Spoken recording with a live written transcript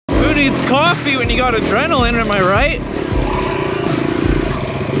needs coffee when you got adrenaline, am I right?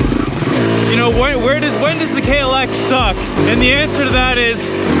 You know, when does the KLX suck? And the answer to that is,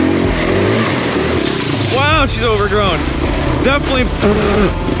 wow, she's overgrown. Definitely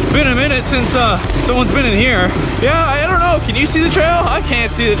been a minute since someone's been in here. Yeah, I don't know. Can you see the trail? I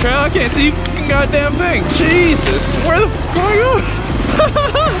can't see the trail. I can't see a fucking goddamn thing. Jesus, where the fuck am I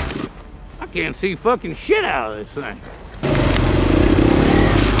going? I can't see fucking shit out of this thing.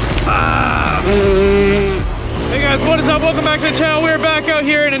 Hey guys, what is up? Welcome back to the channel. We're back out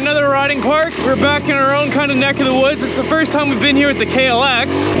here in another riding park. We're back in our own kind of neck of the woods. It's the first time we've been here with the KLX.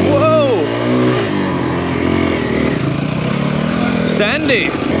 Whoa! Sandy.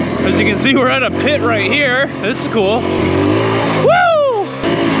 As you can see, we're at a pit right here. This is cool. Woo!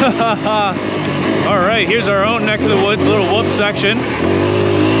 All right, here's our own neck of the woods, little whoop section.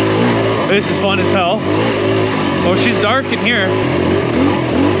 This is fun as hell. Oh, she's dark in here.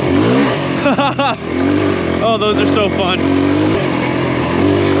 Oh, those are so fun.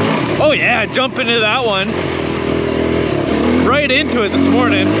 Oh yeah, jump into that one. Right into it this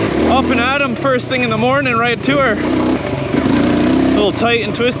morning. Up and at 'em first thing in the morning, right to her. A little tight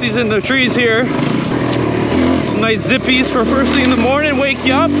and twisties in the trees here. Some nice zippies for first thing in the morning, wake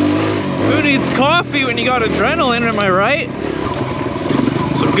you up. Who needs coffee when you got adrenaline, am I right?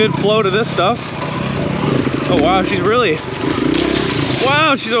 Some good flow to this stuff. Oh wow, she's really,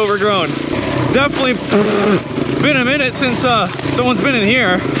 wow, she's overgrown. Definitely been a minute since someone's been in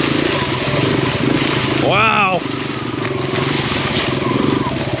here. Wow.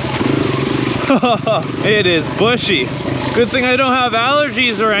 It is bushy. Good thing I don't have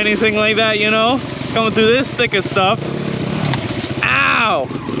allergies or anything like that, you know? Coming through this thick of stuff. Ow!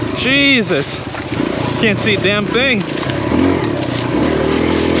 Jesus. Can't see a damn thing.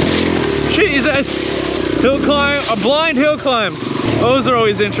 Jesus! Hill climb, a blind hill climbs. Those are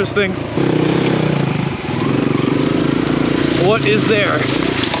always interesting. What is there?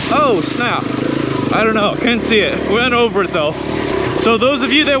 Oh, snap. I don't know, couldn't see it. Went over it though. So those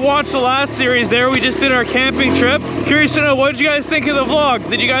of you that watched the last series there, we just did our camping trip. Curious to know, what did you guys think of the vlog?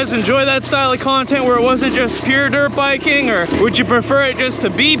 Did you guys enjoy that style of content where it wasn't just pure dirt biking? Or would you prefer it just to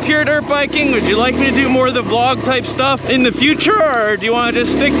be pure dirt biking? Would you like me to do more of the vlog type stuff in the future? Or do you want to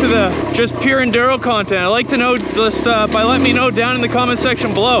just stick to the just pure enduro content? I'd like to know just by letting me know down in the comment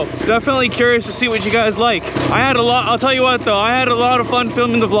section below. Definitely curious to see what you guys like. I had a lot, I'll tell you what though, I had a lot of fun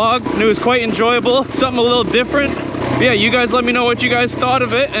filming the vlog and it was quite enjoyable. Something a little different. Yeah, you guys let me know what you guys thought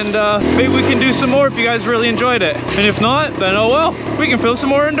of it, and maybe we can do some more if you guys really enjoyed it. And if not, then oh well, we can film some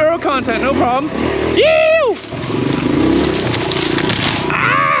more enduro content, no problem. Ew!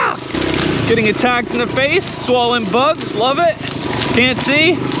 Ah! Getting attacked in the face, swallowing bugs, love it. Can't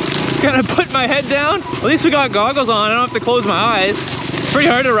see, kind of put my head down. At least we got goggles on, I don't have to close my eyes. It's pretty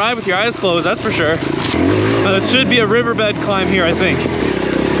hard to ride with your eyes closed, that's for sure. This should be a riverbed climb here, I think.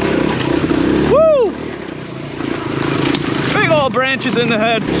 All branches in the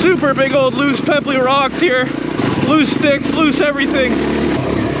head, super big old loose pebbly rocks here, loose sticks, loose everything.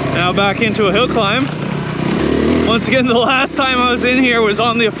 Now back into a hill climb. Once again, the last time I was in here was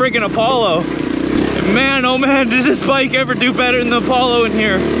on the friggin' Apollo, and man, oh man, did this bike ever do better than the Apollo in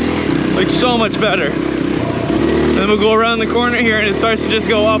here, like so much better. And then we'll go around the corner here and it starts to just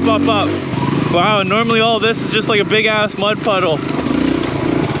go up, up, up. Wow, and normally all this is just like a big ass mud puddle.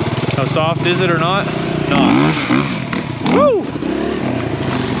 How soft is it or not? No. Woo!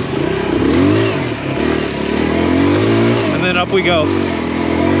 And then up we go.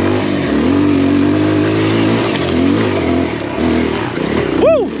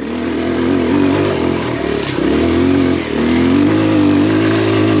 Woo!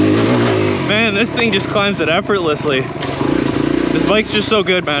 Man, this thing just climbs it effortlessly. This bike's just so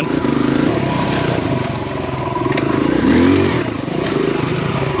good, man.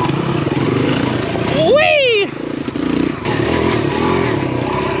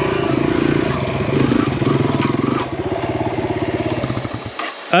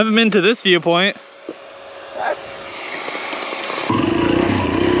 I haven't been to this viewpoint.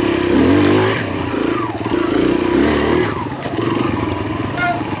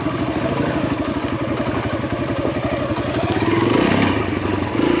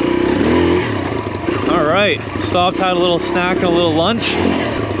 All right, stopped, had a little snack and a little lunch.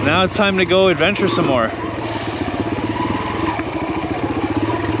 Now it's time to go adventure some more.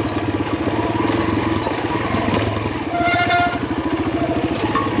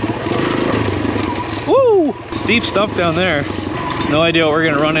 Steep stuff down there. No idea what we're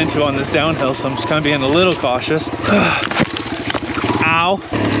gonna run into on this downhill, so I'm just kind of being a little cautious. Ow.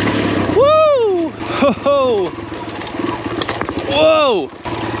 Woo! Ho ho! Whoa!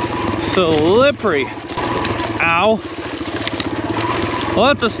 Slippery. Ow.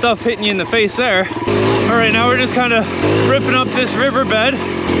 Lots of stuff hitting you in the face there. All right, now we're just kind of ripping up this riverbed.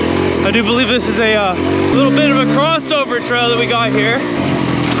 I do believe this is a little bit of a crossover trail that we got here.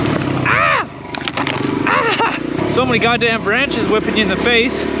 Ah! Ah! So many goddamn branches whipping you in the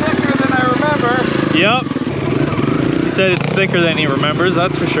face. Thicker than I remember. Yep. He said it's thicker than he remembers,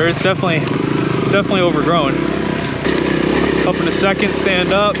 that's for sure. It's definitely overgrown. Up in a second,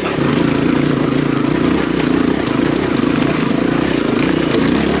 stand up.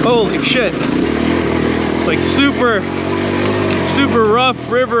 Holy shit. It's like super rough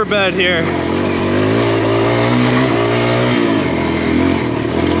riverbed here.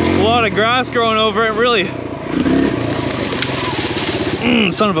 A lot of grass growing over it, really.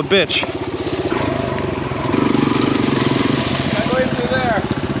 Son of a bitch.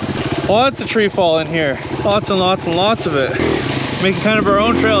 Lots of tree fall in here. Lots and lots and lots of it. Making kind of our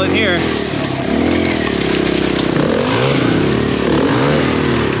own trail in here.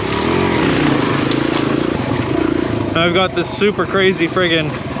 I've got this super crazy friggin'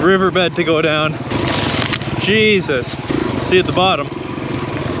 riverbed to go down. Jesus. See at the bottom.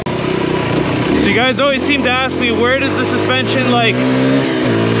 So you guys always seem to ask me, where does the suspension, like,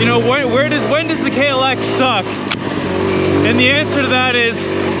 you know, when does the KLX suck? And the answer to that is,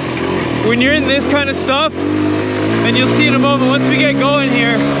 when you're in this kind of stuff, and you'll see in a moment, once we get going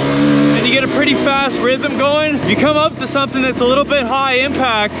here, and you get a pretty fast rhythm going, you come up to something that's a little bit high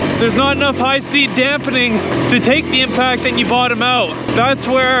impact, there's not enough high-speed dampening to take the impact and you bottom out. That's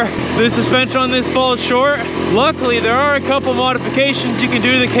where the suspension on this falls short. Luckily, there are a couple modifications you can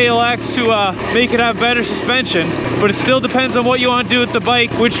do to the KLX to make it have better suspension, but it still depends on what you want to do with the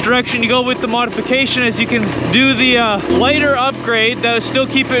bike, which direction you go with the modification, as you can do the lighter upgrade that will still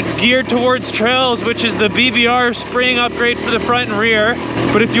keep it geared towards trails, which is the BBR spring upgrade for the front and rear.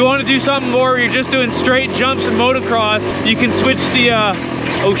 But if you want to do something more where you're just doing straight jumps and motocross, you can switch the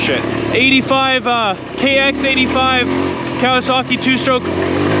oh shit, 85 KX85 Kawasaki 2-stroke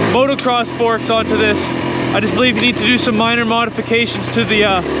motocross forks onto this. I just believe you need to do some minor modifications to the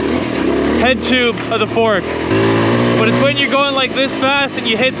head tube of the fork. But it's when you're going like this fast and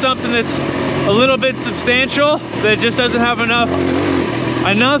you hit something that's a little bit substantial that just doesn't have enough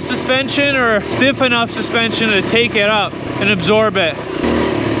suspension or stiff enough suspension to take it up and absorb it.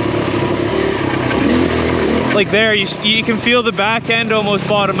 Like there, you can feel the back end almost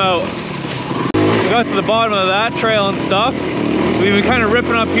bottom out. We got to the bottom of that trail and stuff. We've been kind of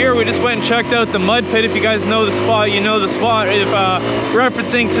ripping up here. We just went and checked out the mud pit. If you guys know the spot, you know the spot. If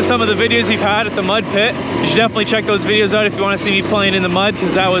referencing to some of the videos we've had at the mud pit, you should definitely check those videos out if you want to see me playing in the mud,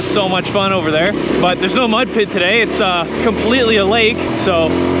 because that was so much fun over there. But there's no mud pit today. It's completely a lake, so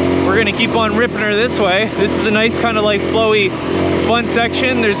we're gonna keep on ripping her this way. This is a nice kind of like flowy, fun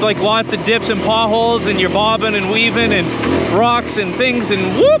section. There's like lots of dips and potholes, and you're bobbing and weaving and rocks and things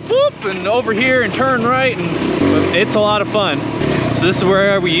and whoop whoop and over here and turn right, and it's a lot of fun. So this is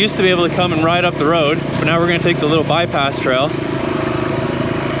where we used to be able to come and ride up the road, but now we're gonna take the little bypass trail.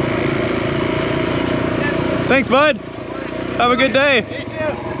 Thanks, bud. Have a good day. You too.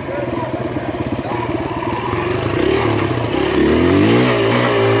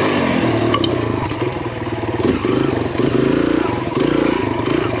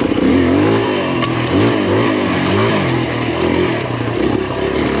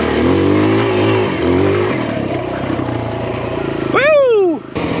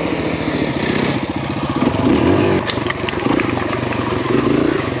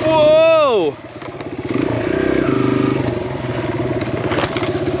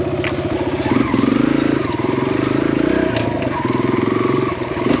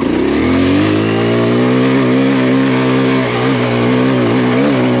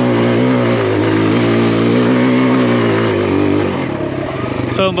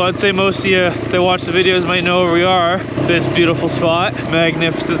 I'd say most of you that watch the videos might know where we are. This beautiful spot,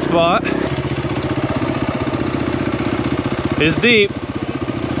 magnificent spot. It's deep.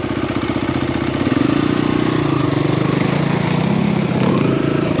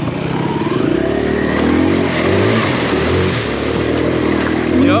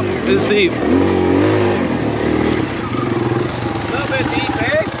 Yep, it's deep. A little bit deep,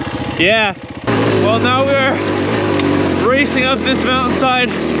 eh? Yeah. Well, now we're racing up this mountainside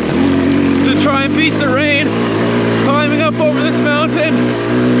to try and beat the rain. Climbing up over this mountain.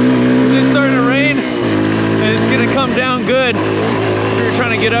 It's starting to rain and it's gonna come down good. We're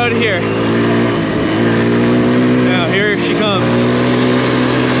trying to get out of here. Now here she comes.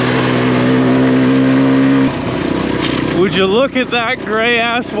 Would you look at that gray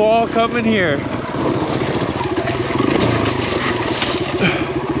ass wall coming here?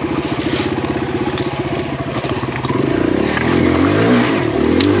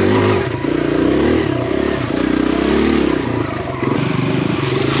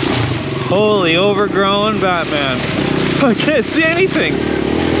 overgrown Batman. I can't see anything.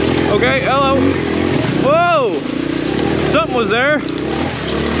 Okay, hello. Whoa! Something was there.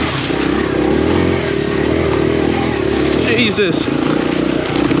 Jesus.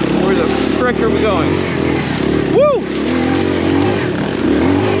 Where the frick are we going? Woo!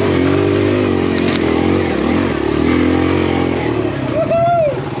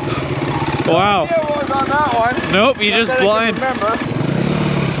 Wow. On that one. Nope, you just blind.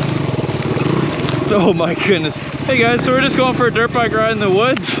 Oh my goodness. Hey guys, so we're just going for a dirt bike ride in the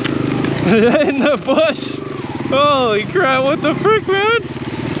woods. In the bush. Holy crap, what the frick, man?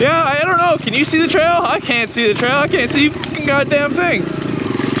 Yeah, I don't know. Can you see the trail? I can't see the trail. I can't see a fucking goddamn thing.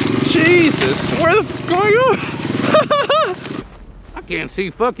 Jesus, where the fuck am I going? I can't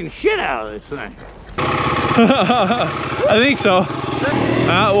see fucking shit out of this thing. I think so.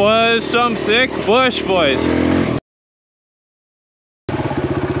 That was some thick bush, boys.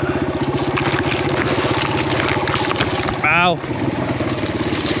 Ow.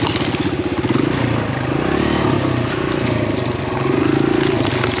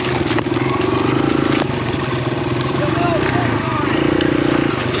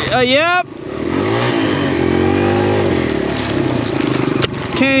 Yep.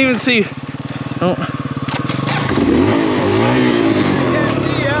 Can't even see. Oh. Can't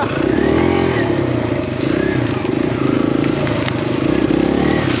see ya.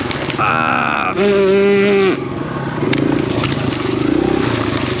 Ah.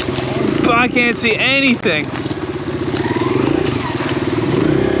 I can't see anything.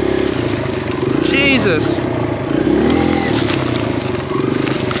 Jesus.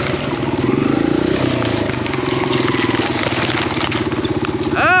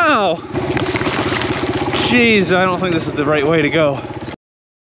 Ow! Jeez, I don't think this is the right way to go.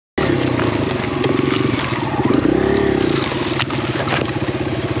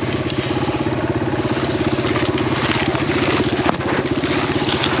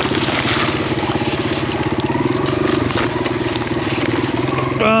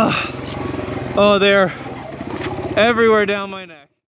 Oh, they're everywhere down my neck.